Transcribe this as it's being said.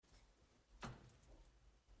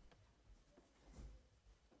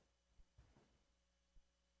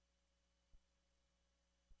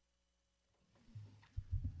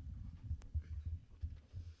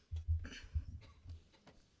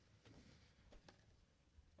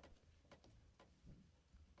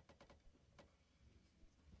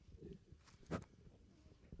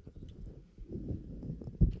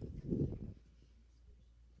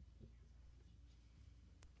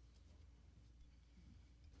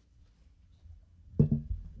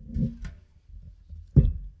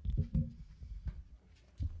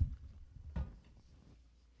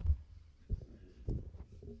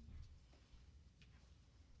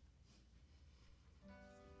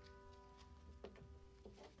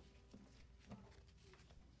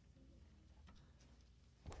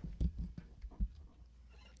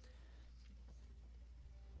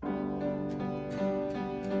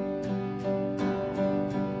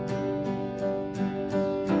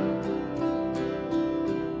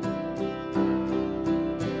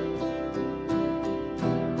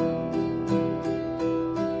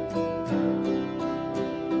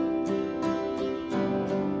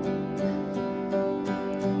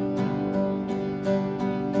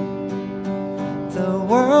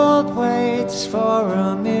waits for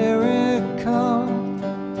a miracle.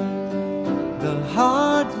 The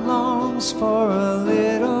heart longs for a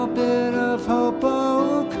little bit of hope.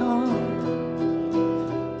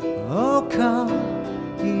 Oh, come,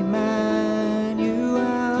 Emmanuel.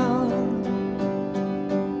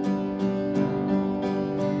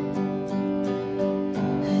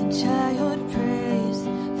 A child prays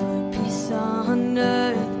for peace on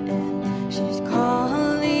earth, and she's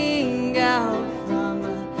calling out from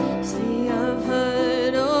a sea of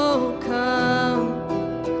hurt. Oh,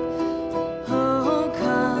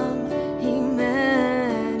 come,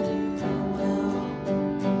 Emmanuel.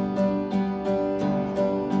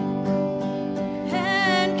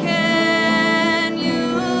 And can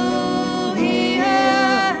you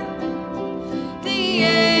hear the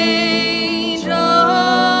angels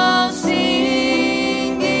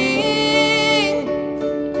singing?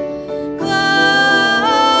 Glory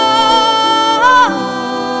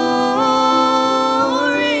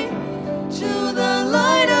to the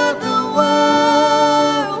light of the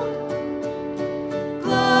world.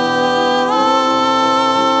 Glory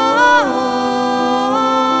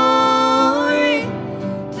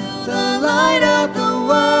to the light of the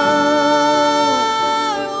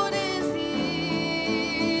world is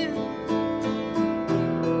here.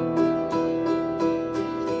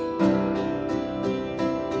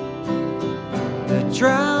 The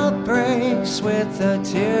drought breaks with the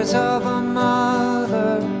tears of a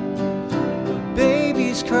mother. A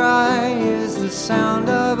baby's cry is the sound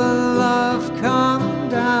of a love. Come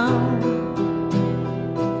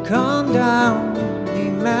down,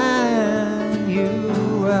 Emmanuel.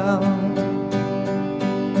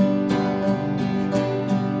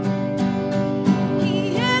 He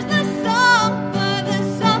hears the song for the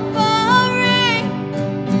suffering.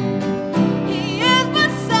 He is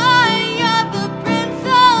Messiah, the Prince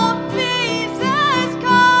of Peace has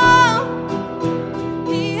come.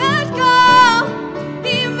 He has come,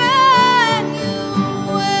 Emmanuel.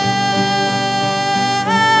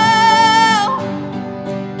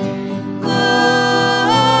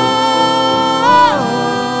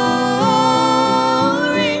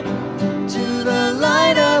 Glory to the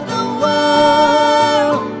light of the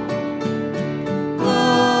world.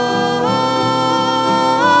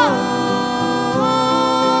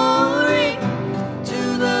 Glory to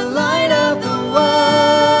the light of the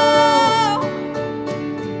world.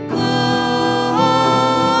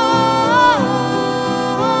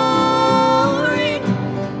 Glory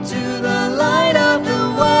to the light of the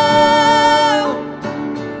world.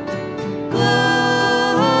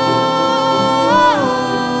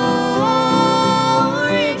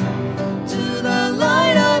 Glory to the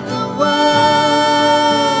light of the world.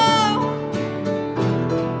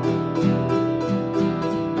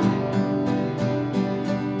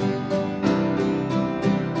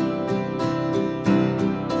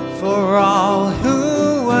 For all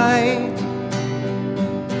who wait,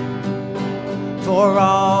 for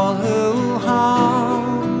all who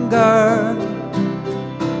hunger,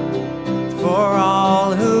 for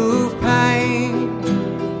all who've pain,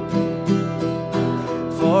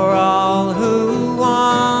 for all who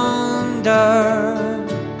wander,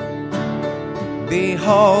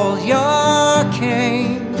 behold your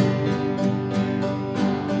King,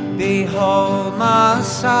 behold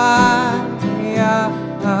Messiah,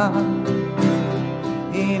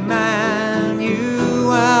 Emmanuel,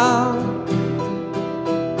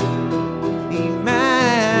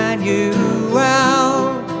 Emmanuel.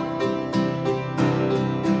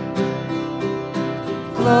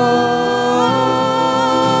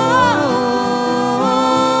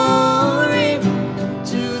 Glory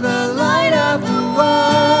to the light of the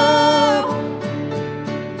world.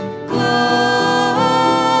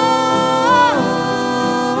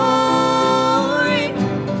 Glory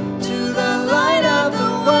to the light of the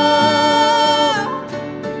world.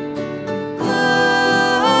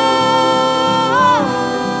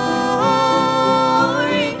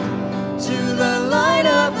 Glory to the light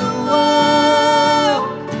of the world.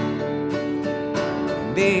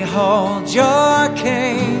 Behold your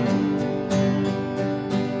King,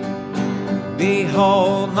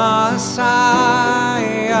 behold Messiah,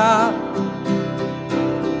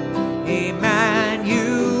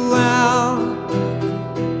 Emmanuel,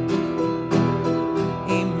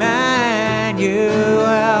 Emmanuel.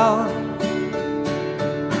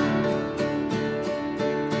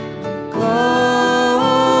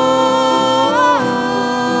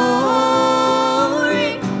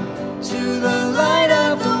 Glory to the light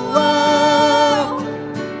of the world.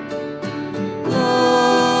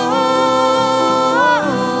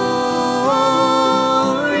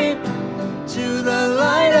 Glory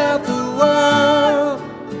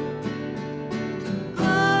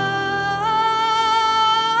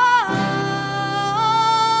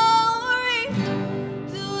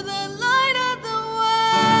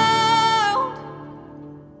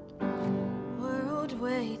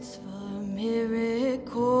waits for a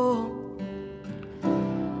miracle.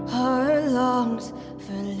 Heart longs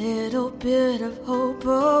for a little bit of hope.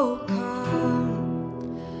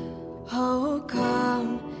 Oh,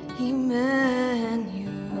 come, Emmanuel.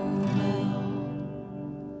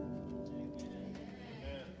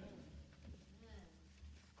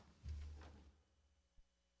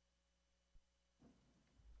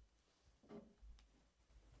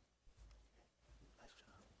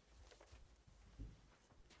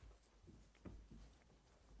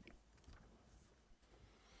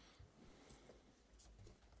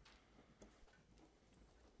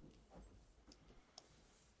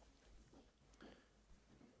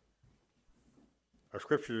 Our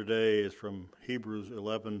scripture today is from Hebrews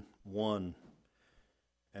 11:1,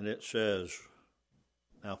 and it says,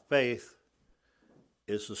 "Now faith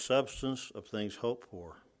is the substance of things hoped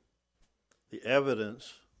for, the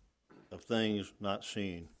evidence of things not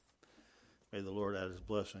seen." May the Lord add his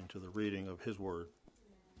blessing to the reading of his word.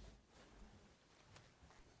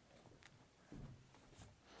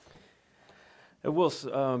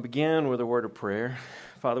 We'll begin with a word of prayer.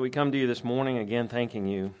 Father, we come to you this morning again thanking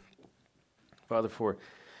you, Father, for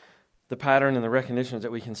the pattern and the recognitions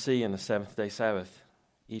that we can see in the seventh-day Sabbath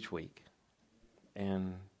each week,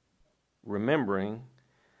 and remembering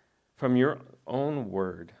from your own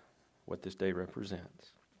word what this day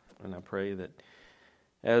represents. And I pray that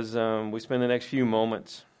as we spend the next few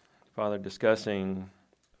moments, Father, discussing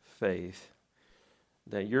faith,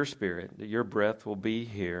 that your Spirit, that your breath will be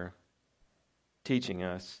here teaching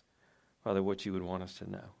us, Father, what you would want us to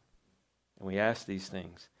know. And we ask these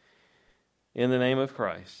things in the name of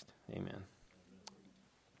Christ. Amen.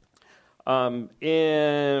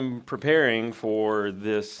 In preparing for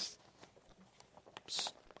this,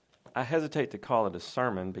 I hesitate to call it a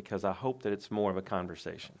sermon because I hope that it's more of a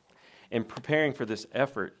conversation. In preparing for this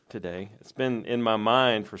effort today, it's been in my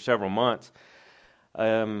mind for several months,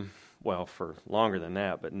 for longer than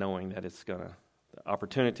that, but knowing that the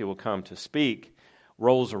opportunity will come to speak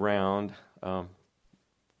rolls around,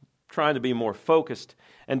 trying to be more focused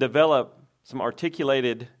and develop some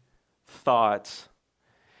articulated thoughts,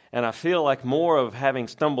 and I feel like more of having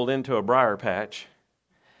stumbled into a briar patch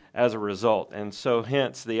as a result. And so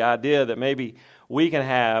hence the idea that maybe we can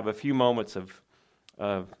have a few moments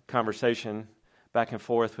of conversation back and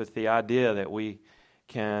forth with the idea that we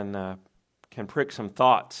can prick some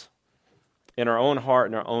thoughts in our own heart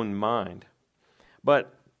and our own mind.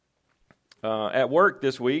 But at work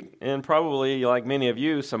this week, and probably like many of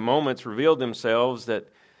you, some moments revealed themselves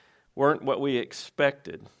that weren't what we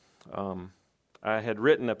expected. I had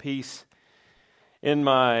written a piece in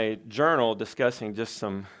my journal discussing just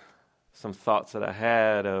some thoughts that I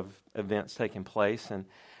had of events taking place,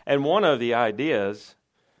 and one of the ideas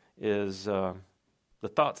is the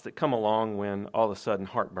thoughts that come along when all of a sudden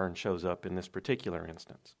heartburn shows up in this particular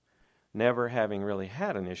instance, never having really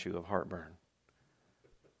had an issue of heartburn.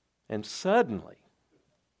 And suddenly,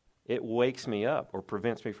 it wakes me up or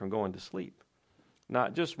prevents me from going to sleep.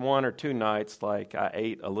 Not just one or two nights like I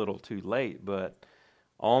ate a little too late, but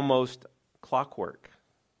almost clockwork.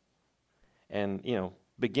 And,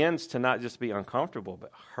 begins to not just be uncomfortable,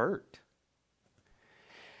 but hurt.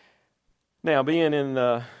 Now, being in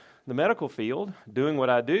the medical field, doing what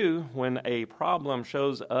I do, when a problem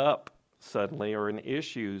shows up suddenly or an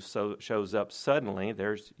issue shows up suddenly,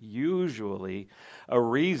 there's usually a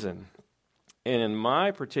reason. And in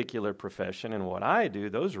my particular profession and what I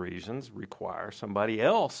do, those reasons require somebody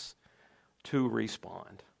else to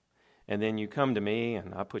respond. And then you come to me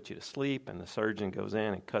and I put you to sleep and the surgeon goes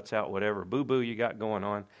in and cuts out whatever boo-boo you got going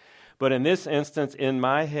on. But in this instance, in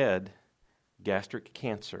my head, gastric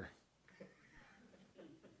cancer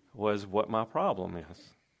was what my problem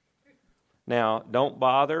is. Now, don't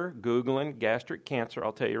bother Googling gastric cancer.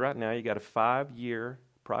 I'll tell you right now, you got a 5-year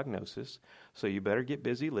prognosis, so you better get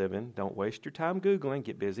busy living. Don't waste your time Googling,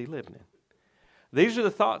 get busy living. These are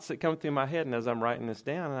the thoughts that come through my head, and as I'm writing this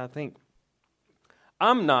down, and I think,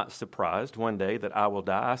 I'm not surprised one day that I will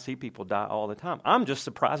die. I see people die all the time. I'm just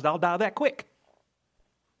surprised I'll die that quick.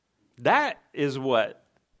 That is what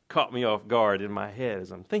caught me off guard in my head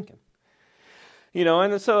as I'm thinking.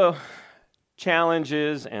 And so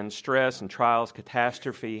challenges and stress and trials,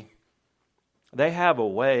 catastrophe, they have a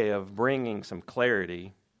way of bringing some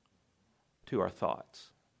clarity to our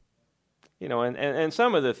thoughts. And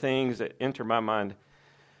some of the things that enter my mind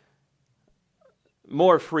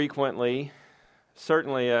more frequently,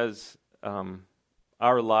 certainly as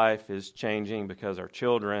our life is changing because our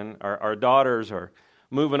children, our daughters are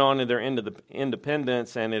moving on to their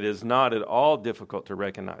independence, and it is not at all difficult to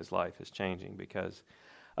recognize life is changing because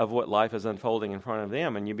of what life is unfolding in front of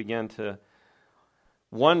them. And you begin to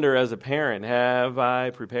wonder as a parent, have I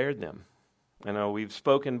prepared them? I know we've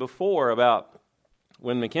spoken before about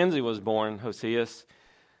when Mackenzie was born, Hoseas.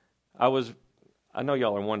 I know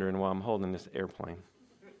y'all are wondering why I'm holding this airplane.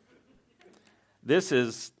 This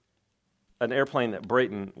is an airplane that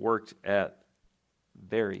Brayton worked at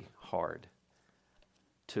very hard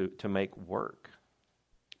to make work.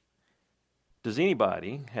 Does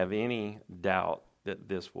anybody have any doubt that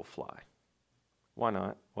this will fly? Why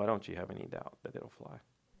not? Why don't you have any doubt that it'll fly?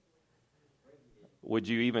 Would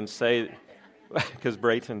you even say, because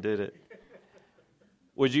Brayton did it,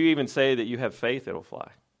 would you even say that you have faith it'll fly?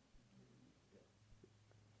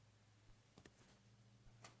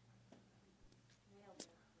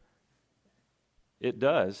 It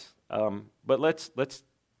does, but let's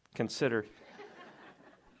consider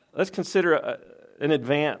an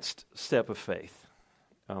advanced step of faith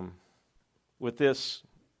with this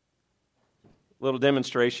little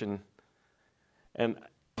demonstration, and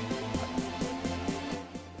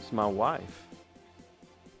it's my wife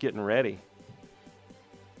getting ready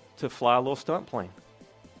to fly a little stunt plane.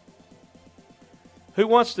 Who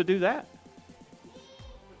wants to do that?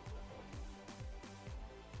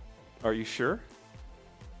 Are you sure?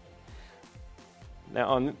 Now,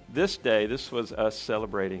 on this day, this was us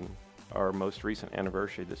celebrating our most recent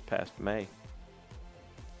anniversary this past May.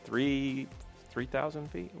 3,000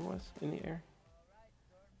 feet it was in the air.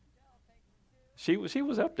 She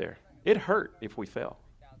was up there. It hurt if we fell.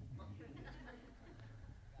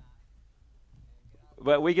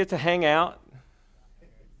 But we get to hang out.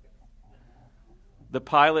 The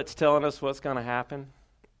pilot's telling us what's going to happen.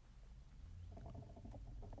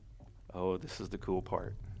 Oh, this is the cool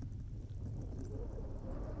part.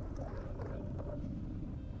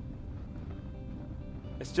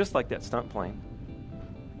 It's just like that stunt plane.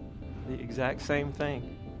 The exact same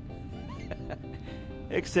thing.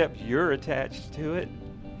 Except you're attached to it.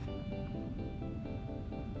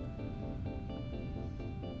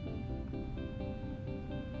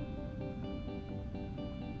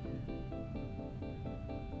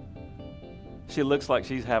 She looks like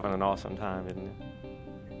she's having an awesome time, isn't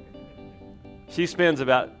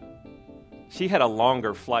it? She had a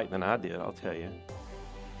longer flight than I did, I'll tell you.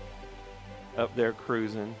 Up there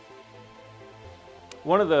cruising.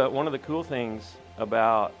 One of the cool things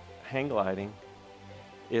about hang gliding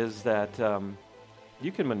is that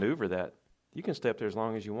you can maneuver that. You can stay up there as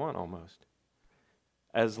long as you want, almost,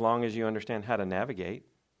 as long as you understand how to navigate.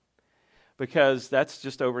 Because that's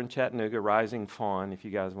just over in Chattanooga, Rising Fawn, if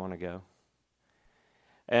you guys want to go.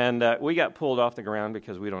 And we got pulled off the ground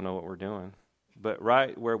because we don't know what we're doing. But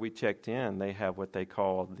right where we checked in, they have what they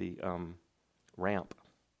call the ramp.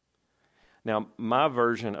 Now, my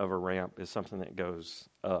version of a ramp is something that goes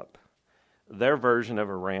up. Their version of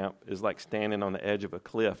a ramp is like standing on the edge of a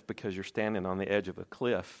cliff, because you're standing on the edge of a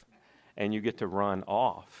cliff and you get to run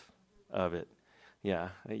off of it. Yeah,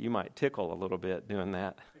 you might tickle a little bit doing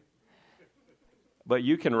that. But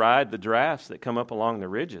you can ride the drafts that come up along the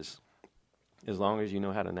ridges as long as you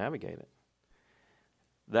know how to navigate it.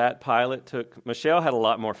 That pilot Michelle had a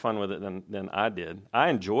lot more fun with it than I did. I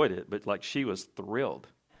enjoyed it, but like she was thrilled.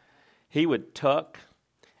 He would tuck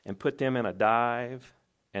and put them in a dive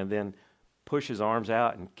and then push his arms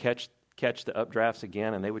out and catch the updrafts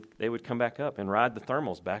again, and they would come back up and ride the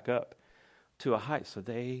thermals back up to a height. So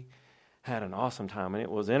they had an awesome time, and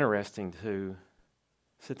it was interesting to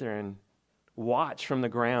sit there and watch from the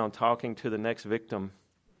ground talking to the next victim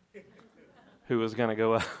who was going to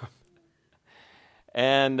go up.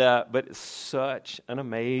 And but it's such an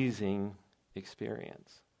amazing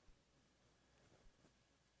experience.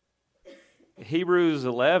 Hebrews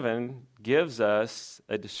 11 gives us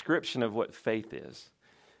a description of what faith is.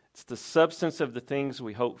 It's the substance of the things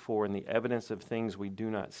we hope for and the evidence of things we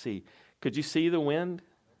do not see. Could you see the wind?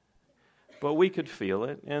 But we could feel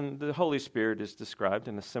it, and the Holy Spirit is described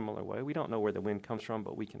in a similar way. We don't know where the wind comes from,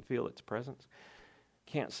 but we can feel its presence.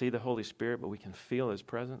 Can't see the Holy Spirit, but we can feel His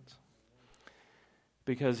presence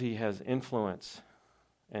because He has influence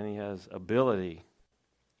and He has ability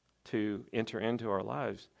to enter into our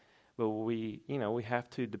lives. But we have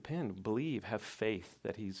to depend, believe, have faith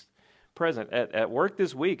that He's present. At work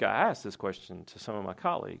this week, I asked this question to some of my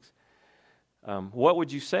colleagues. What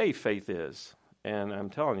would you say faith is? And I'm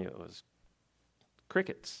telling you, it was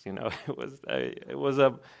crickets. It was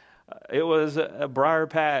a briar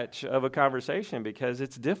patch of a conversation because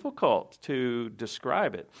it's difficult to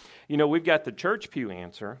describe it. We've got the church pew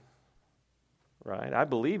answer, right? I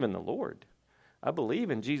believe in the Lord. I believe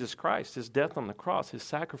in Jesus Christ, His death on the cross, His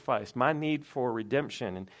sacrifice, my need for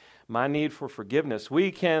redemption, and my need for forgiveness.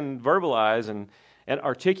 We can verbalize and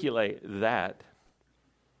articulate that.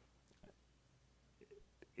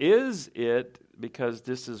 Is it because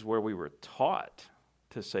this is where we were taught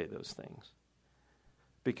to say those things?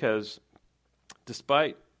 Because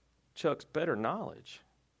despite Chuck's better knowledge,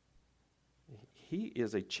 he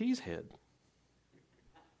is a cheesehead.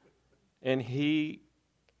 And he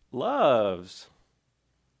loves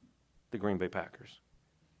the Green Bay Packers.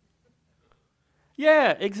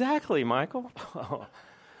 Yeah, exactly, Michael. Oh,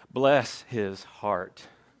 bless his heart.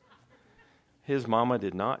 His mama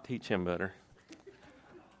did not teach him better.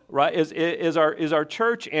 Right? Is our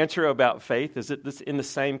church answer about faith, is it this in the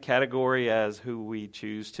same category as who we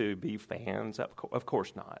choose to be fans? Of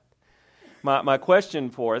course not. My question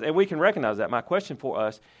for us, and we can recognize that, my question for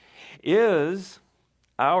us is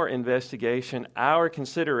our investigation, our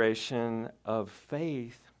consideration of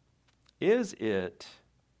faith, is it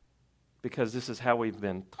because this is how we've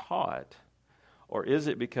been taught, or is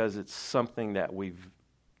it because it's something that we've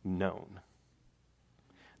known?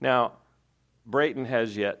 Now, Brayton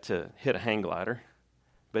has yet to hit a hang glider,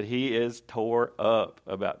 but he is tore up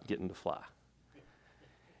about getting to fly.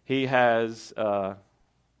 He is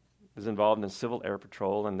involved in Civil Air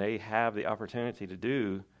Patrol, and they have the opportunity to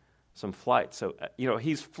do some flights. So,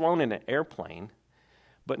 he's flown in an airplane,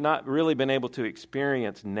 but not really been able to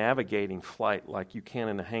experience navigating flight like you can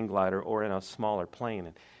in a hang glider or in a smaller plane.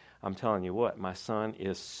 And I'm telling you what, my son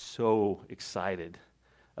is so excited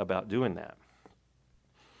about doing that.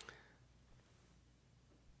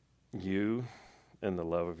 You and the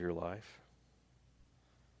love of your life.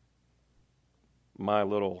 My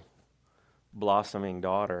little blossoming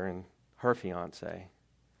daughter and her fiance.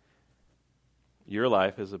 Your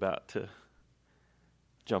life is about to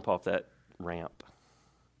jump off that ramp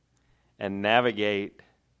and navigate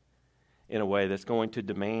in a way that's going to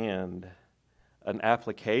demand an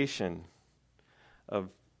application of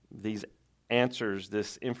these answers,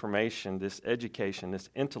 this information, this education, this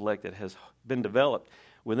intellect that has been developed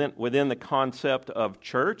within the concept of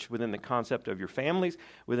church, within the concept of your families,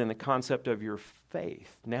 within the concept of your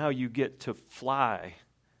faith. Now you get to fly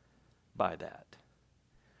by that.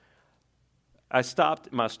 I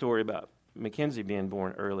stopped my story about Mackenzie being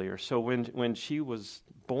born earlier. So when she was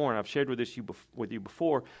born, I've shared with you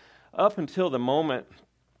before, up until the moment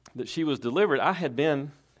that she was delivered, I had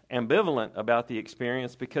been ambivalent about the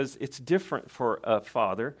experience because it's different for a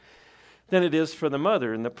father than it is for the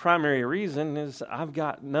mother. And the primary reason is I've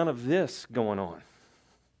got none of this going on.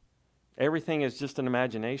 Everything is just an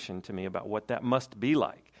imagination to me about what that must be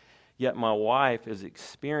like. Yet my wife is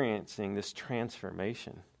experiencing this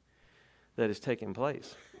transformation that is taking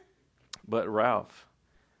place. But Ralph,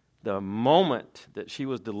 the moment that she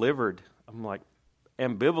was delivered, I'm like,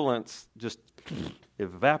 ambivalence just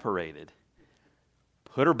evaporated.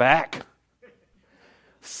 Put her back.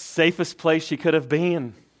 Safest place she could have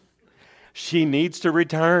been. She needs to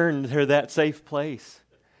return to that safe place.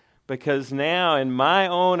 Because now, in my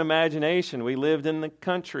own imagination, we lived in the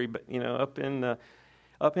country, but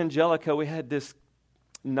up in Jellicoe, we had this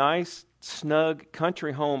nice, snug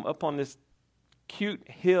country home up on this cute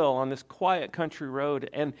hill on this quiet country road.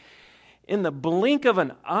 And in the blink of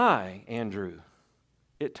an eye, Andrew,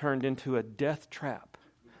 it turned into a death trap,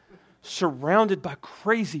 surrounded by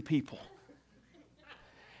crazy people.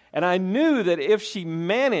 And I knew that if she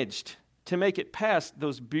managed to make it past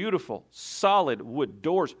those beautiful, solid wood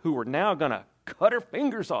doors, who were now going to cut her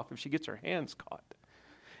fingers off if she gets her hands caught,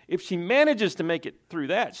 if she manages to make it through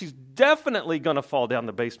that, she's definitely going to fall down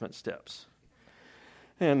the basement steps.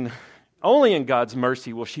 And only in God's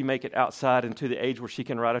mercy will she make it outside into the age where she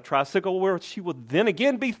can ride a tricycle, where she will then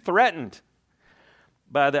again be threatened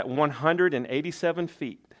by that 187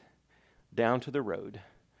 feet down to the road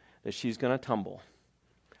that she's going to tumble.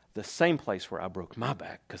 The same place where I broke my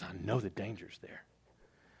back, because I know the danger's there.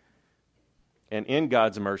 And in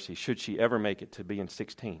God's mercy, should she ever make it to being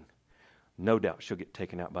 16, no doubt she'll get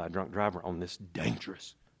taken out by a drunk driver on this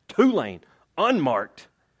dangerous, 2-lane, unmarked,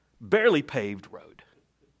 barely paved road.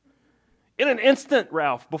 In an instant,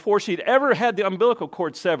 Ralph, before she'd ever had the umbilical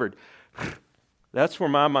cord severed, that's where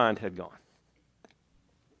my mind had gone.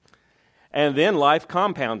 And then life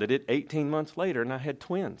compounded it 18 months later, and I had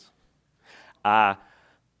twins. I,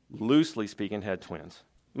 loosely speaking, had twins.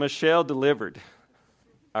 Michelle delivered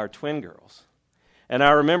our twin girls. And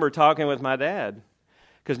I remember talking with my dad,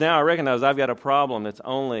 because now I recognize I've got a problem that's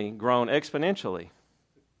only grown exponentially.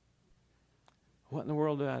 What in the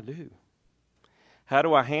world do I do? How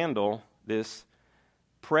do I handle this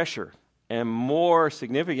pressure, and more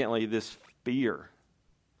significantly, this fear?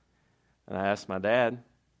 And I asked my dad,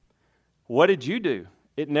 what did you do?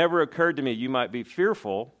 It never occurred to me you might be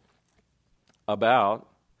fearful about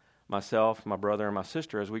myself, my brother, and my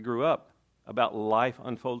sister as we grew up, about life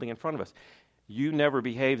unfolding in front of us. You never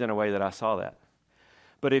behaved in a way that I saw that.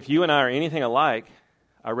 But if you and I are anything alike,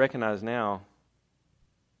 I recognize now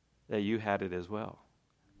that you had it as well.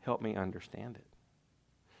 Help me understand it.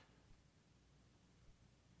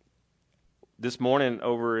 This morning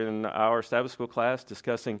over in our Sabbath school class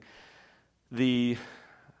discussing the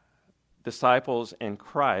disciples and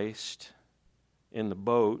Christ in the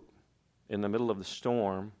boat in the middle of the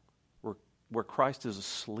storm where Christ is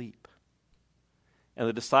asleep. And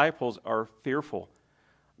the disciples are fearful,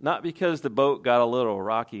 not because the boat got a little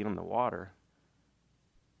rocky in the water.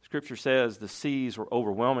 Scripture says the seas were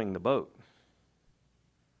overwhelming the boat.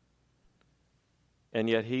 And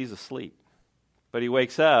yet he's asleep. But he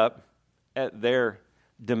wakes up at their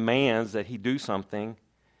demands that he do something,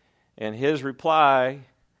 and his reply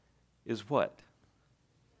is what?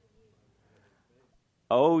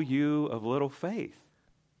 Oh, you of little faith.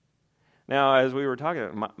 Now, as we were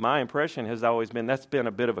talking, my impression has always been that's been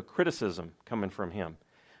a bit of a criticism coming from him.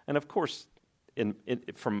 And of course,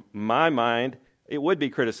 from my mind, it would be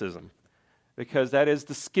criticism, because that is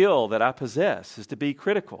the skill that I possess, is to be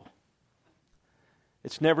critical.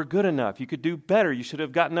 It's never good enough. You could do better. You should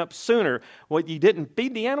have gotten up sooner. Well, you didn't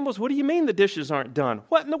feed the animals? What do you mean the dishes aren't done?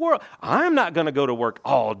 What in the world? I'm not going to go to work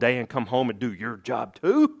all day and come home and do your job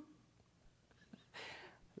too.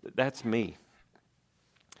 That's me.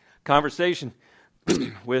 Conversation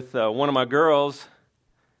with one of my girls.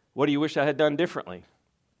 What do you wish I had done differently?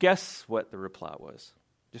 Guess what the reply was.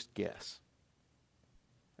 Just guess.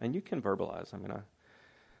 And you can verbalize. I mean,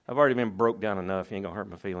 I've already been broke down enough. You ain't going to hurt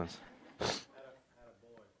my feelings.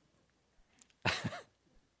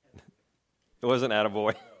 It wasn't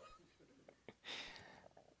attaboy.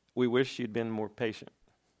 We wish you'd been more patient.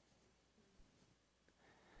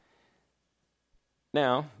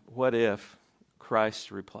 Now, what if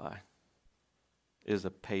Christ's reply is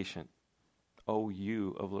a patient, oh,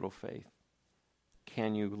 you of little faith?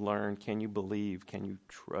 Can you learn? Can you believe? Can you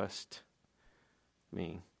trust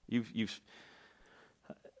me? You've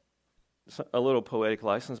a little poetic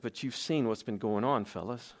license, but you've seen what's been going on,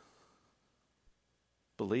 fellas.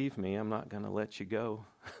 Believe me, I'm not going to let you go.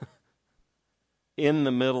 In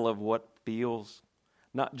the middle of what feels,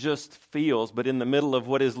 not just feels, but in the middle of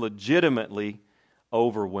what is legitimately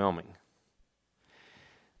overwhelming.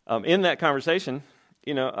 In that conversation,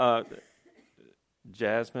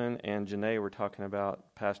 Jasmine and Janae were talking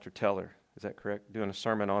about Pastor Teller. Is that correct? Doing a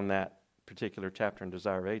sermon on that particular chapter in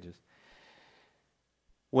Desire of Ages.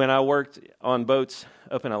 When I worked on boats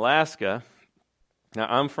up in Alaska, now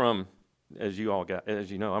I'm from, as you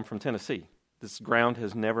know, I'm from Tennessee. This ground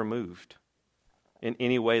has never moved in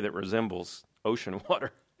any way that resembles ocean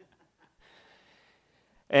water.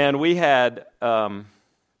 And we had the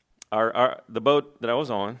boat that I was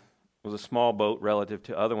on was a small boat relative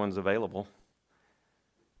to other ones available.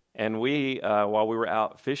 And we, while we were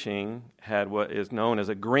out fishing, had what is known as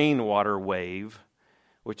a green water wave,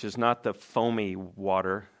 which is not the foamy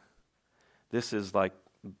water. This is like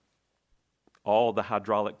all the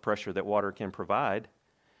hydraulic pressure that water can provide,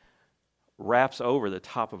 wraps over the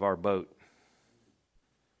top of our boat.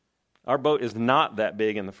 Our boat is not that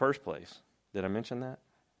big in the first place. Did I mention that?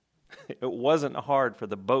 It wasn't hard for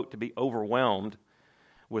the boat to be overwhelmed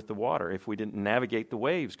with the water if we didn't navigate the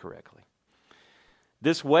waves correctly.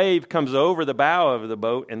 This wave comes over the bow of the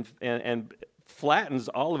boat and flattens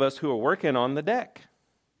all of us who are working on the deck.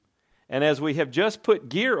 And as we have just put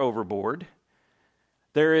gear overboard,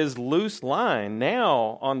 there is loose line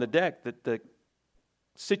now on the deck that the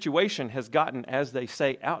situation has gotten, as they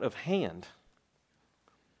say, out of hand.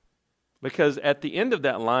 Because at the end of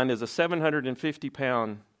that line is a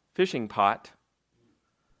 750-pound fishing pot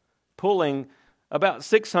pulling about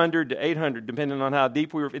 600 to 800, depending on how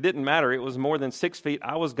deep we were. It didn't matter. It was more than 6 feet.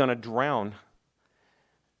 I was going to drown.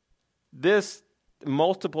 This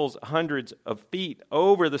multiples hundreds of feet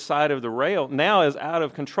over the side of the rail now is out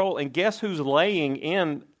of control. And guess who's laying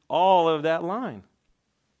in all of that line?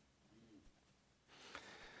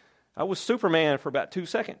 I was Superman for about 2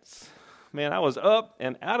 seconds. Man, I was up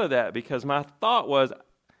and out of that because my thought was,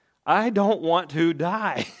 I don't want to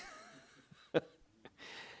die.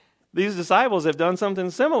 These disciples have done something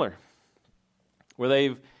similar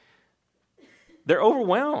where they're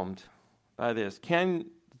overwhelmed by this. Can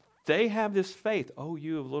they have this faith? Oh,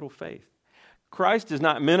 you of little faith. Christ is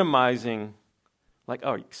not minimizing, like,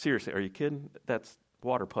 oh, seriously, are you kidding? That's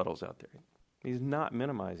water puddles out there. He's not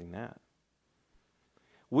minimizing that.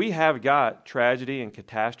 We have got tragedy and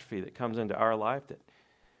catastrophe that comes into our life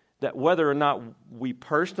that whether or not we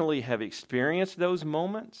personally have experienced those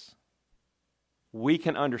moments, we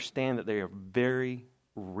can understand that they are very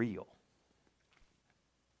real.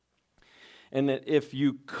 And that if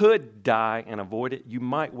you could die and avoid it, you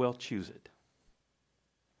might well choose it.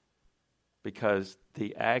 Because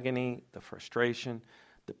the agony, the frustration,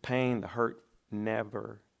 the pain, the hurt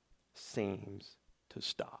never seems to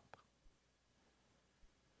stop.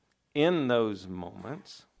 In those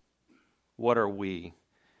moments, what are we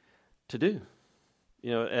to do?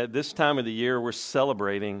 You know, at this time of the year, we're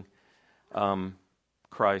celebrating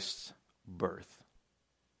Christ's birth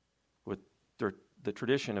with the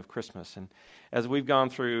tradition of Christmas. And as we've gone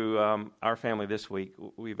through our family this week,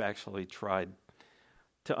 we've actually tried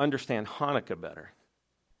to understand Hanukkah better.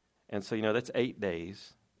 And so, you know, that's 8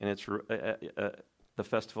 days, and it's the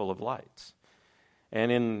Festival of Lights.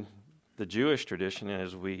 And in the Jewish tradition,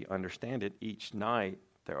 as we understand it, each night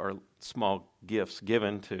there are small gifts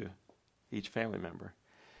given to each family member.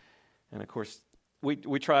 And of course, we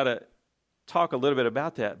try to talk a little bit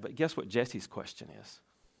about that, but guess what Jessie's question is?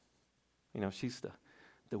 You know, she's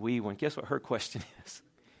the wee one. Guess what her question is?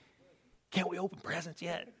 Can't we open presents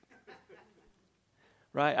yet?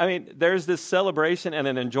 Right? I mean, there's this celebration and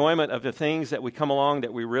an enjoyment of the things that we come along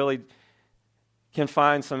that we really can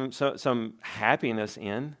find some happiness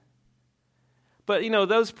in. But, you know,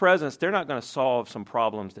 those presents, they're not going to solve some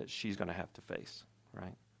problems that she's going to have to face,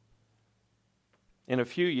 right? In a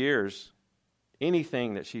few years,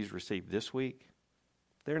 anything that she's received this week,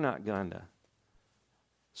 they're not going to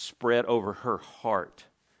spread over her heart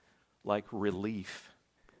like relief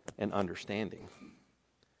and understanding.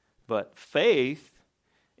 But faith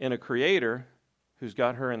in a Creator who's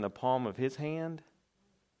got her in the palm of His hand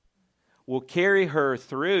will carry her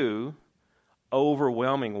through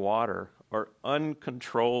overwhelming water or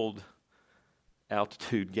uncontrolled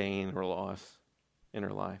altitude gain or loss in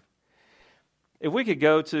her life. If we could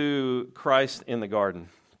go to Christ in the garden,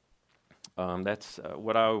 that's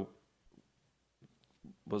what I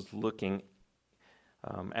was looking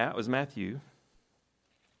at was Matthew.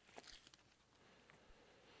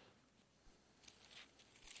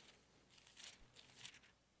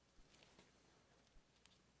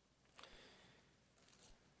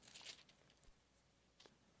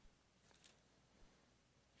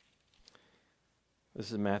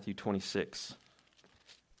 This is Matthew 26.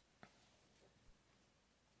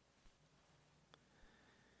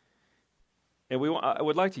 And I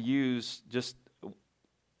would like to use just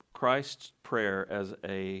Christ's prayer as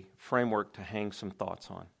a framework to hang some thoughts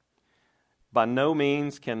on. By no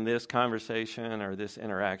means can this conversation or this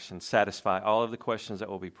interaction satisfy all of the questions that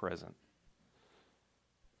will be present.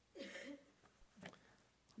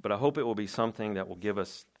 But I hope it will be something that will give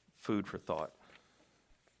us food for thought.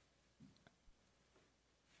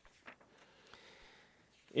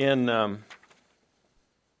 In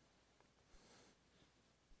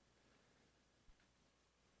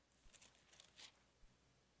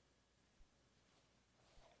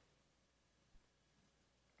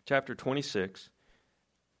chapter 26,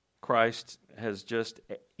 Christ has just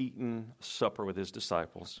eaten supper with His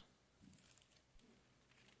disciples.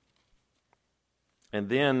 And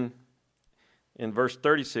then in verse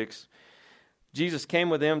 36, Jesus came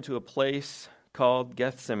with them to a place called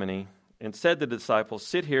Gethsemane and said to the disciples,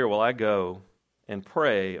 "Sit here while I go and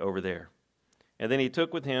pray over there." And then He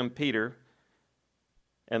took with Him Peter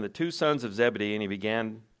and the 2 sons of Zebedee, and He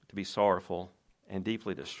began to be sorrowful and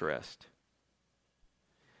deeply distressed.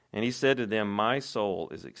 And He said to them, "My soul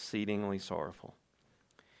is exceedingly sorrowful,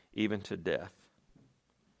 even to death.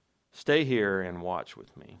 Stay here and watch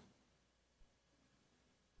with me."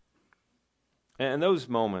 And those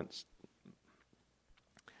moments,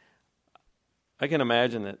 I can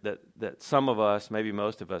imagine that some of us, maybe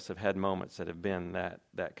most of us, have had moments that have been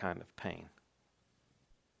that kind of pain,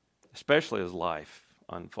 especially as life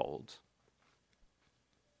unfolds.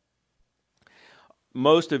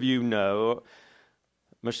 Most of you know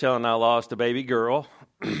Michelle and I lost a baby girl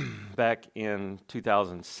back in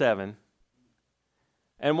 2007.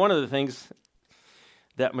 And one of the things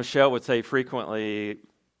that Michelle would say frequently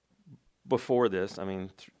before this, I mean,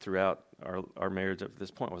 throughout our marriage at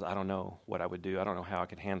this point, was, "I don't know what I would do. I don't know how I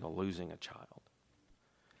could handle losing a child."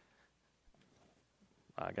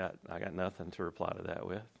 I got nothing to reply to that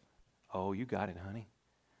with. "Oh, you got it, honey."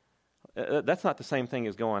 That's not the same thing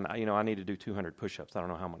as going, I need to do 200 push-ups. I don't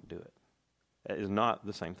know how I'm going to do it. It is not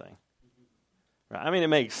the same thing. Right? I mean, it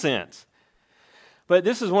makes sense. But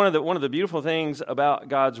this is one of the beautiful things about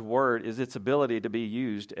God's Word is its ability to be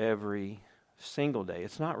used every single day.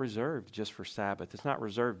 It's not reserved just for Sabbath. It's not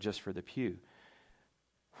reserved just for the pew.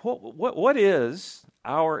 What is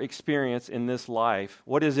our experience in this life?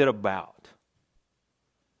 What is it about?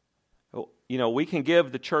 We can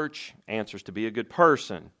give the church answers: to be a good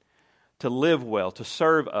person, to live well, to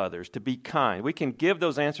serve others, to be kind. We can give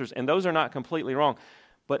those answers, and those are not completely wrong.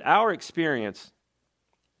 But our experience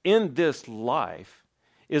in this life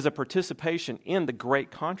is a participation in the great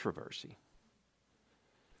controversy.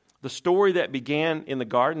 The story that began in the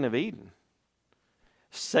Garden of Eden.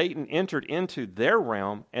 Satan entered into their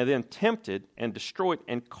realm and then tempted and destroyed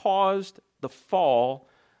and caused the fall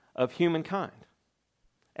of humankind.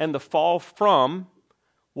 And the fall from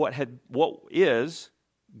what is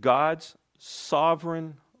God's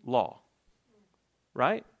sovereign law.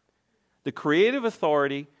 Right? The creative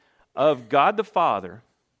authority of God the Father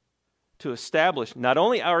to establish not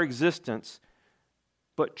only our existence,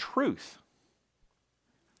 but truth.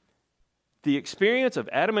 The experience of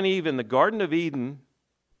Adam and Eve in the Garden of Eden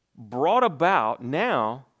brought about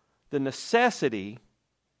now the necessity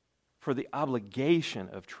for the obligation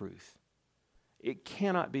of truth. It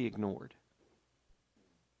cannot be ignored.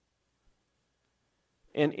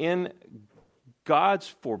 And in God's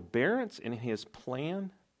forbearance, in His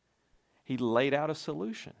plan, He laid out a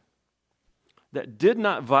solution that did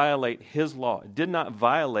not violate His law, did not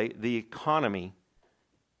violate the economy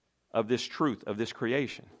of this truth, of this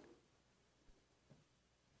creation.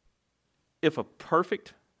 If a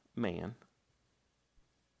perfect man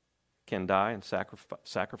can die and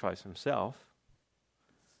sacrifice himself,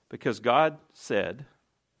 because God said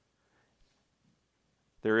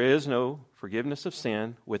there is no forgiveness of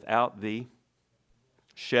sin without the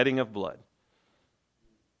shedding of blood.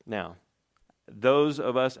 Now, those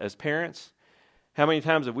of us as parents, how many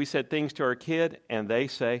times have we said things to our kid and they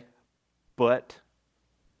say, but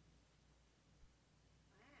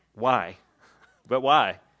why? But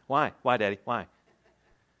why? Why? Why, Daddy? Why?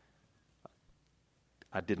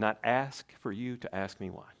 I did not ask for you to ask me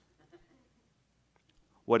why.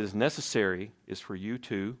 What is necessary is for you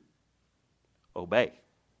to obey.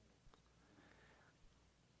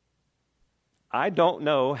 I don't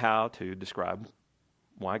know how to describe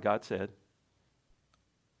why God said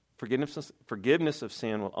forgiveness of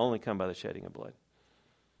sin will only come by the shedding of blood.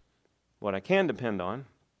 What I can depend on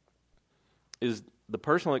is the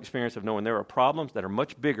personal experience of knowing there are problems that are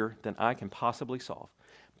much bigger than I can possibly solve.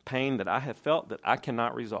 Pain that I have felt that I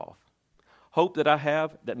cannot resolve. Hope that I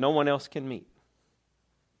have that no one else can meet.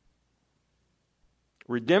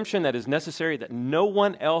 Redemption that is necessary that no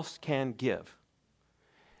one else can give.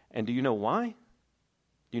 And do you know why?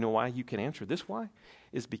 Do you know why you can answer this why?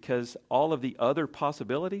 Is because all of the other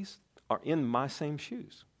possibilities are in my same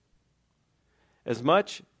shoes. As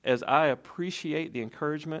much as I appreciate the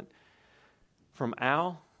encouragement from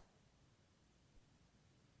Al,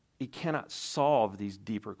 he cannot solve these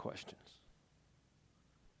deeper questions.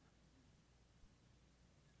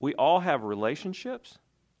 We all have relationships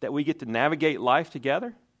that we get to navigate life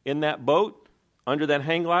together in that boat, under that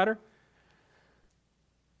hang glider.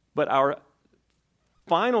 But our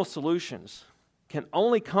final solutions can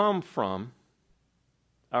only come from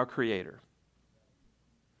our Creator.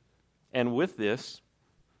 And with this,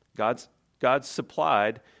 God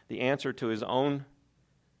supplied the answer to His own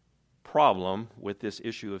problem with this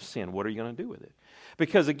issue of sin. What are you going to do with it?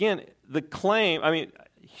 Because again,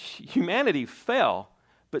 humanity fell,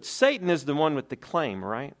 but Satan is the one with the claim,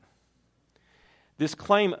 right? This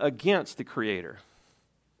claim against the Creator.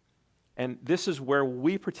 And this is where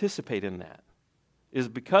we participate in that. Is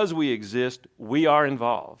because we exist, we are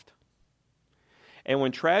involved. And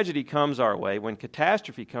when tragedy comes our way, when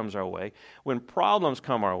catastrophe comes our way, when problems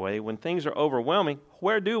come our way, when things are overwhelming,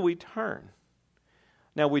 where do we turn?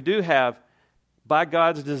 Now, we do have, by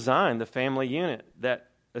God's design, the family unit that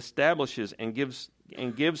establishes and gives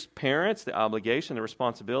parents the obligation, the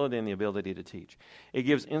responsibility, and the ability to teach. It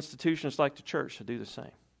gives institutions like the church to do the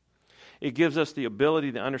same. It gives us the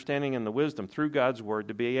ability, the understanding, and the wisdom through God's Word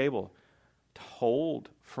to be able to hold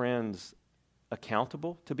friends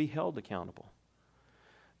accountable, to be held accountable.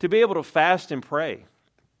 To be able to fast and pray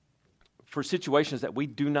for situations that we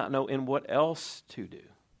do not know in what else to do.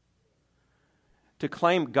 To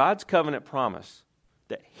claim God's covenant promise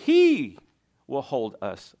that He will hold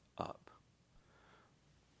us up.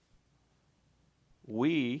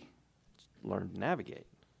 We learn to navigate.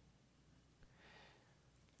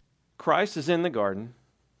 Christ is in the garden,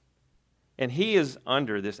 and He is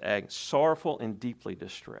under this agony, sorrowful and deeply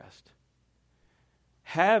distressed.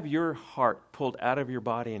 Have your heart pulled out of your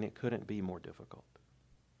body, and it couldn't be more difficult.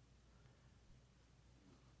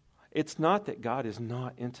 It's not that God is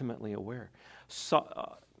not intimately aware.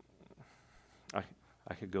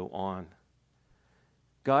 I could go on.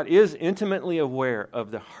 God is intimately aware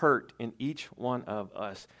of the hurt in each one of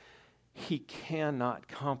us. He cannot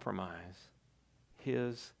compromise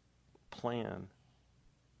His plan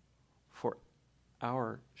for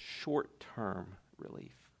our short-term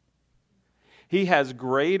relief. He has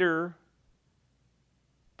greater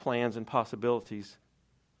plans and possibilities,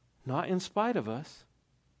 not in spite of us,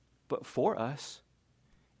 but for us,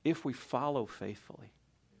 if we follow faithfully.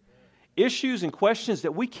 Issues and questions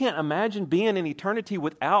that we can't imagine being in eternity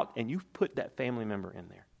without, and you've put that family member in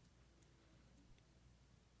there.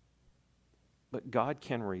 But God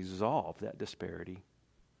can resolve that disparity.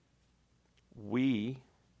 We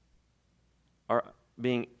are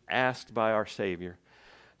being asked by our Savior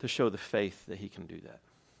to show the faith that He can do that.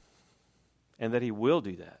 And that He will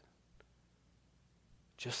do that.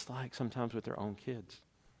 Just like sometimes with their own kids.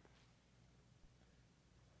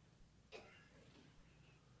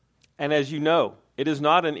 And as you know, it is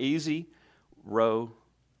not an easy hoe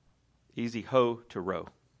to row.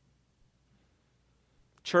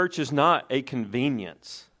 Church is not a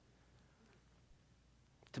convenience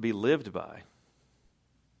to be lived by.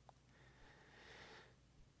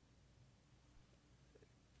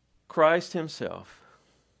 Christ Himself,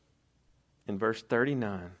 in verse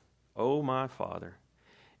 39, "O my Father,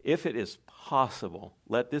 if it is possible,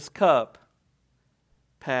 let this cup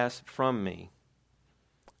pass from me.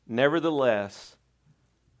 Nevertheless,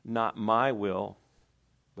 not my will,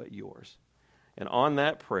 but yours." And on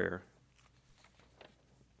that prayer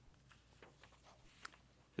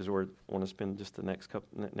is where I want to spend just the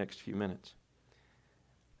next few minutes.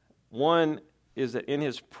 One is that in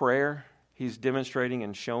his prayer, he's demonstrating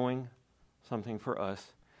and showing something for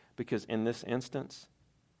us, because in this instance,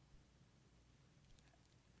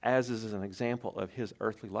 as is an example of his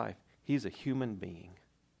earthly life, he's a human being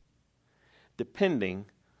depending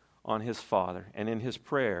on his Father. And in his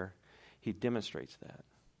prayer, he demonstrates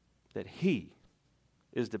that he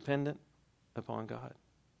is dependent upon God.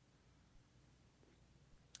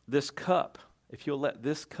 This cup, if you'll let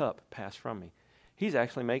this cup pass from me, he's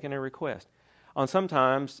actually making a request. On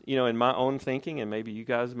sometimes, in my own thinking, and maybe you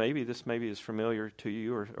guys, maybe is familiar to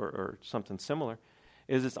you or something similar,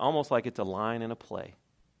 is it's almost like it's a line in a play.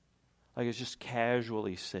 Like it's just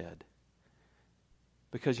casually said.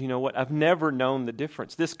 Because you know what? I've never known the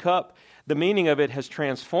difference. This cup, the meaning of it has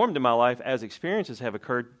transformed in my life as experiences have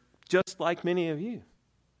occurred, just like many of you.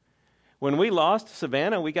 When we lost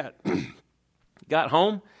Savannah, we got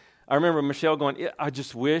home. I remember Michelle going, "I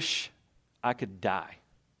just wish I could die."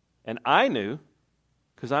 And I knew,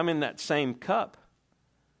 because I'm in that same cup,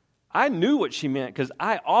 I knew what she meant, because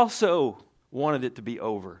I also wanted it to be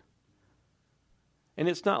over. And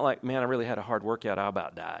it's not like, man, I really had a hard workout, I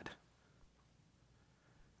about died.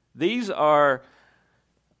 These are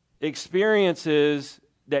experiences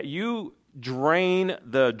that you drain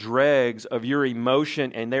the dregs of your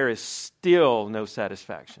emotion and there is still no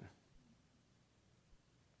satisfaction.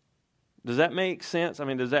 Does that make sense? I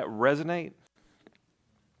mean, does that resonate?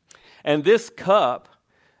 And this cup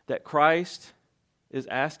that Christ is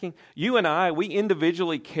asking, you and I, we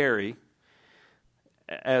individually carry,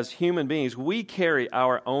 as human beings, we carry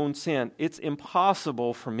our own sin. It's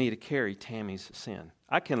impossible for me to carry Tammy's sin.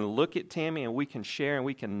 I can look at Tammy and we can share and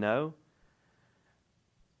we can know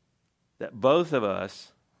that both of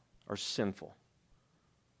us are sinful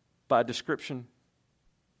by description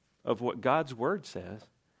of what God's Word says,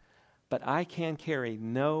 but I can carry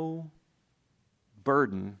no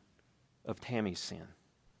burden of Tammy's sin.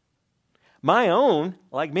 My own,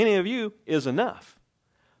 like many of you, is enough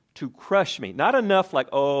to crush me. Not enough like,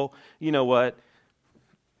 oh, you know what,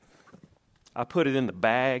 I put it in the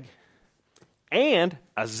bag and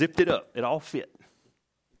I zipped it up. It all fit.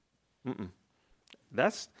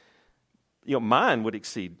 That's, mine would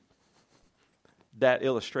exceed that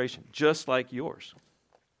illustration, just like yours.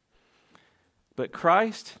 But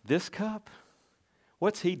Christ, this cup,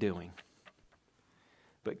 what's He doing?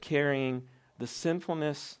 But carrying the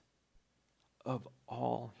sinfulness of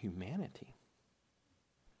all humanity.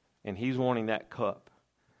 And He's wanting that cup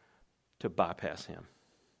to bypass Him.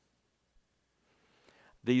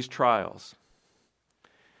 These trials.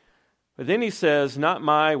 But then He says, not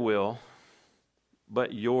my will,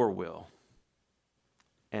 but your will.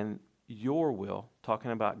 And your will,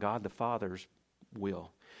 talking about God the Father's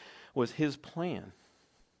will, was His plan.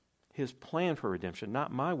 His plan for redemption.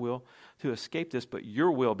 Not my will to escape this, but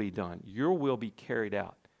your will be done. Your will be carried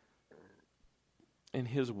out. And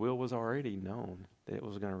His will was already known that it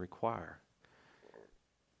was going to require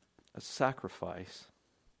a sacrifice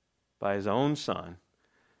by His own Son,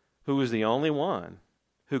 who was the only one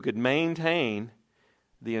who could maintain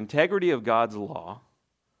the integrity of God's law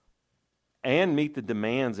and meet the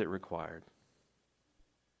demands it required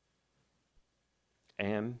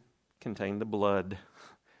and contain the blood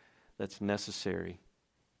that's necessary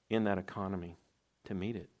in that economy to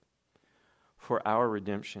meet it. for our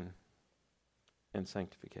redemption and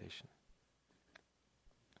sanctification.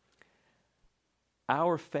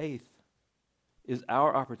 Our faith is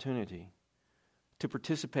our opportunity to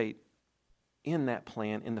participate in that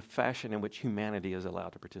plan in the fashion in which humanity is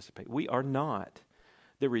allowed to participate. We are not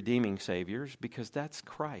the redeeming saviors because that's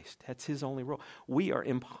Christ. That's his only role.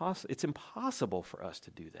 It's impossible for us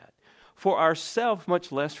to do that. For ourselves,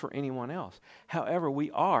 much less for anyone else. However,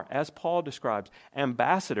 we are, as Paul describes,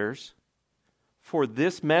 ambassadors for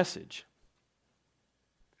this message.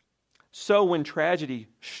 So when tragedy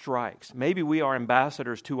strikes, maybe we are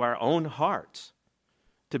ambassadors to our own hearts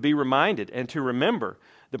to be reminded and to remember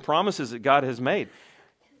the promises that God has made.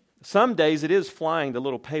 Some days it is flying the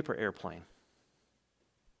little paper airplane.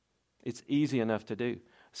 It's easy enough to do.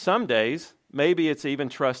 Some days, maybe it's even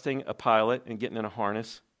trusting a pilot and getting in a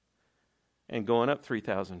harness and going up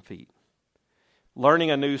 3,000 feet.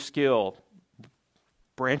 Learning a new skill,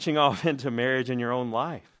 branching off into marriage in your own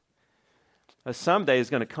life. Someday is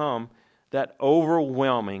going to come that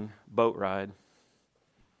overwhelming boat ride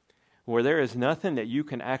where there is nothing that you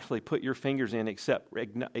can actually put your fingers in except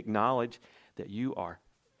acknowledge that you are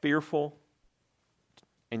fearful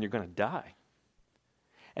and you're going to die.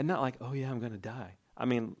 And not like, oh yeah, I'm going to die. I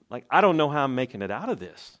mean, like, I don't know how I'm making it out of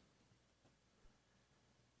this.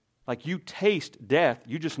 Like, you taste death,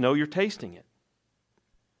 you just know you're tasting it.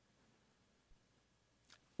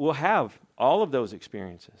 We'll have all of those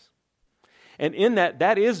experiences. And in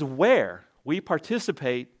that is where we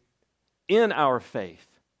participate in our faith.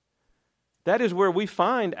 That is where we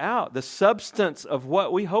find out the substance of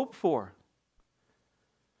what we hope for.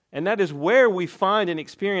 And that is where we find and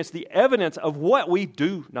experience the evidence of what we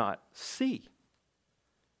do not see.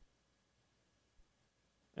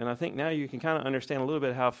 And I think now you can kind of understand a little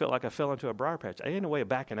bit how I felt like I fell into a briar patch. I ain't no way of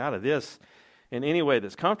backing out of this in any way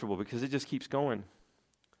that's comfortable because it just keeps going.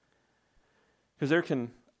 Because there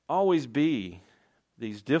can always be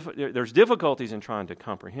there's difficulties in trying to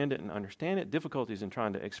comprehend it and understand it, difficulties in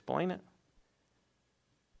trying to explain it.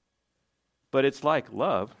 But it's like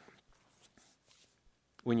love.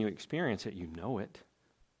 When you experience it, you know it.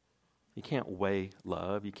 You can't weigh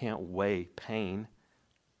love. You can't weigh pain.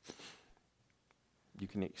 You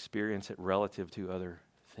can experience it relative to other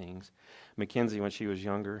things. Mackenzie, when she was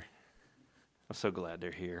younger, I'm so glad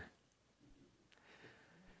they're here.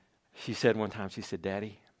 She said one time, she said,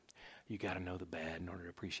 Daddy, you got to know the bad in order to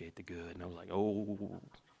appreciate the good. And I was like, oh,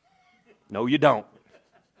 no, you don't.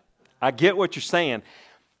 I get what you're saying.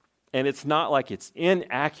 And it's not like it's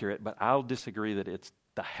inaccurate, but I'll disagree that it's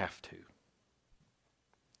the have to.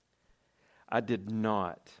 I did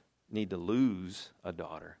not need to lose a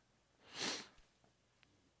daughter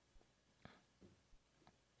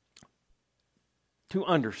to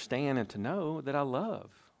understand and to know that I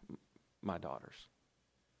love my daughters.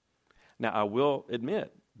 Now, I will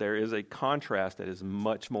admit, there is a contrast that is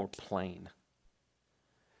much more plain,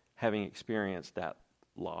 having experienced that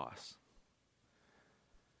loss.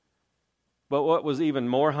 But what was even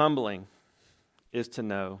more humbling is to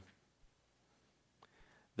know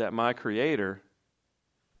that my Creator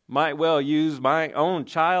might well use my own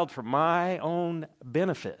child for my own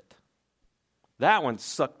benefit. That one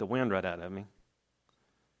sucked the wind right out of me.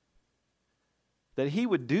 That He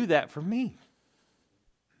would do that for me.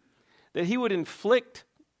 That He would inflict,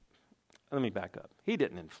 let me back up. He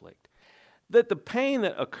didn't inflict. That the pain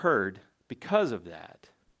that occurred because of that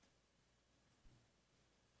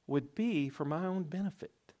would be for my own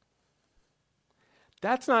benefit.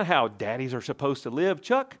 That's not how daddies are supposed to live,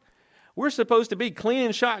 Chuck. We're supposed to be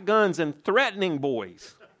cleaning shotguns and threatening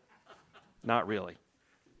boys. Not really.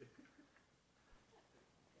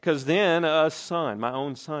 Because then a son, my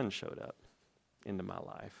own son, showed up into my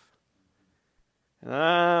life. And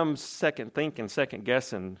I'm second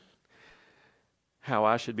guessing how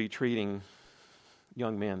I should be treating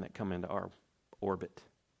young men that come into our orbit.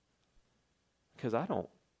 Because I don't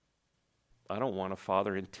want a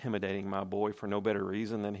father intimidating my boy for no better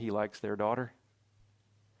reason than he likes their daughter.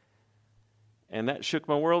 And that shook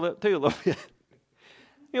my world up too a little bit.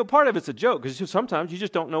 Part of it's a joke because sometimes you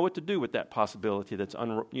just don't know what to do with that possibility that's,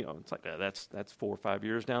 it's like that's 4 or 5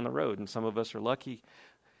 years down the road. And some of us are lucky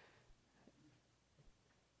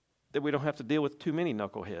that we don't have to deal with too many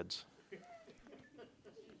knuckleheads.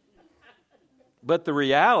 But the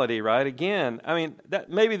reality, right, again, that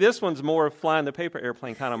maybe this one's more of flying the paper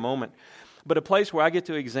airplane kind of moment. But a place where I get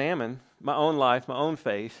to examine my own life, my own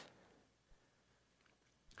faith.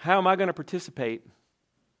 How am I going to participate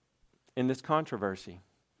in this controversy?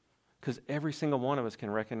 Because every single one of us can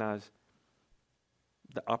recognize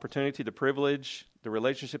the opportunity, the privilege, the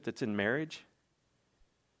relationship that's in marriage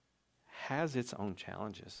has its own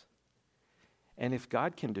challenges. And if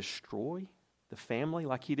God can destroy the family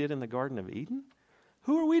like he did in the Garden of Eden,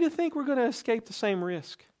 who are we to think we're going to escape the same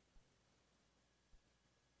risk?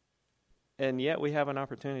 And yet we have an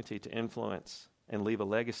opportunity to influence and leave a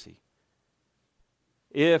legacy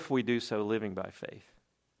if we do so living by faith.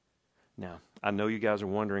 Now, I know you guys are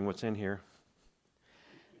wondering what's in here.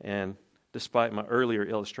 And despite my earlier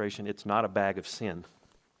illustration, it's not a bag of sin.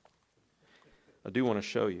 I do want to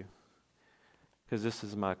show you, because this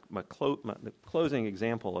is my closing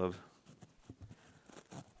example of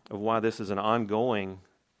why this is an ongoing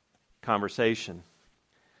conversation.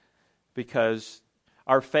 Because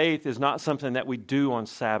our faith is not something that we do on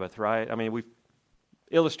Sabbath, right? I mean, we've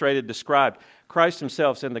illustrated, described. Christ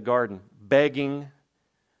himself's in the garden begging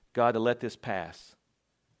God to let this pass,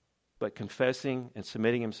 but confessing and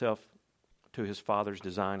submitting himself to his Father's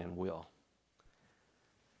design and will.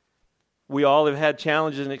 We all have had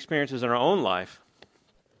challenges and experiences in our own life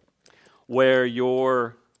where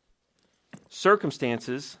your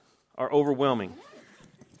circumstances are overwhelming.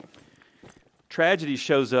 Tragedy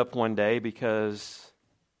shows up one day because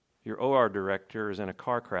your OR director is in a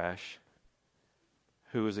car crash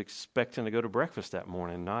who was expecting to go to breakfast that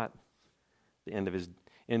morning, not the end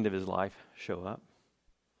of his life show up.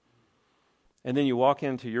 And then you walk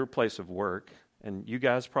into your place of work, and you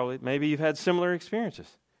guys maybe you've had similar experiences.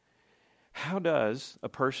 How does a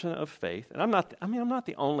person of faith, and I'm not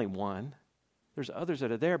the only one, there's others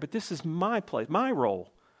that are there, but this is my place, my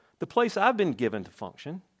role, the place I've been given to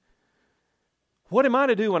function. What am I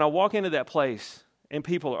to do when I walk into that place and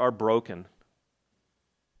people are broken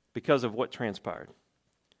because of what transpired?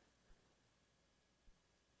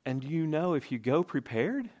 And if you go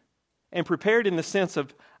prepared, and prepared in the sense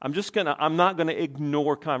of I'm not going to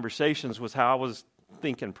ignore conversations, was how I was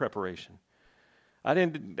thinking preparation. I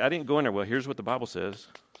didn't go in there, well, here's what the Bible says.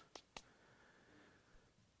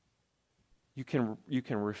 You can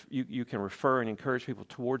refer and encourage people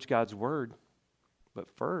towards God's word, but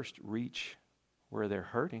first reach where they're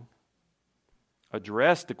hurting.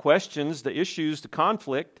 Address the questions, the issues, the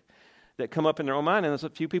conflict that come up in their own mind, and as a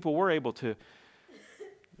few people were able to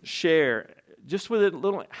share just with a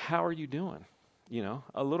little, how are you doing?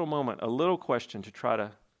 A little moment, a little question to try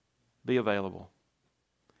to be available.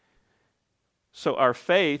 So our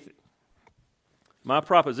faith, my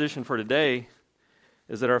proposition for today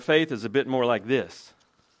is that our faith is a bit more like this.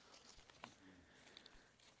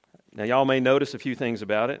 Now, y'all may notice a few things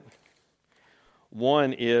about it.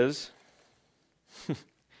 One is,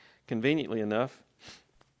 conveniently enough,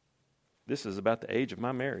 this is about the age of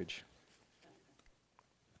my marriage.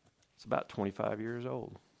 It's about 25 years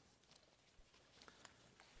old.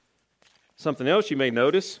 Something else you may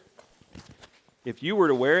notice, if you were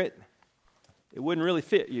to wear it, it wouldn't really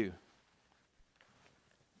fit you.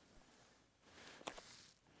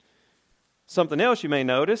 Something else you may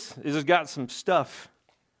notice is it's got some stuff,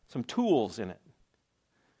 some tools in it.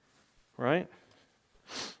 Right?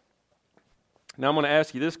 Now I'm going to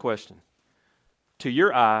ask you this question. To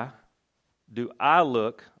your eye, do I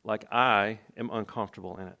look like I am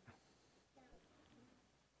uncomfortable in it?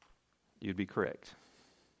 You'd be correct.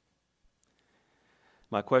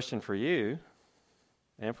 My question for you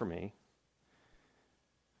and for me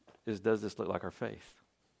is, does this look like our faith?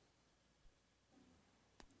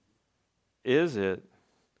 Is it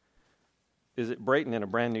Brayton in a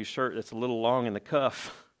brand new shirt that's a little long in the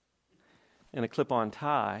cuff and a clip-on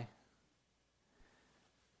tie?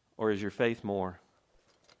 Or is your faith more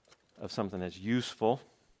of something that's useful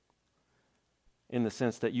in the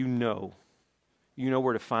sense that you know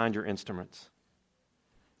where to find your instruments.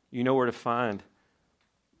 You know where to find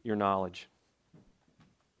your knowledge.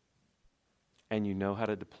 And you know how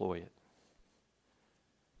to deploy it.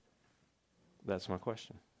 That's my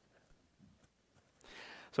question.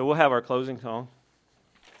 So we'll have our closing song.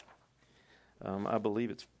 I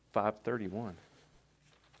believe it's 531.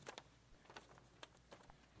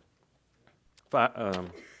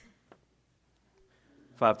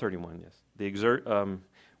 531, yes.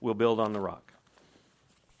 We'll build on the rock.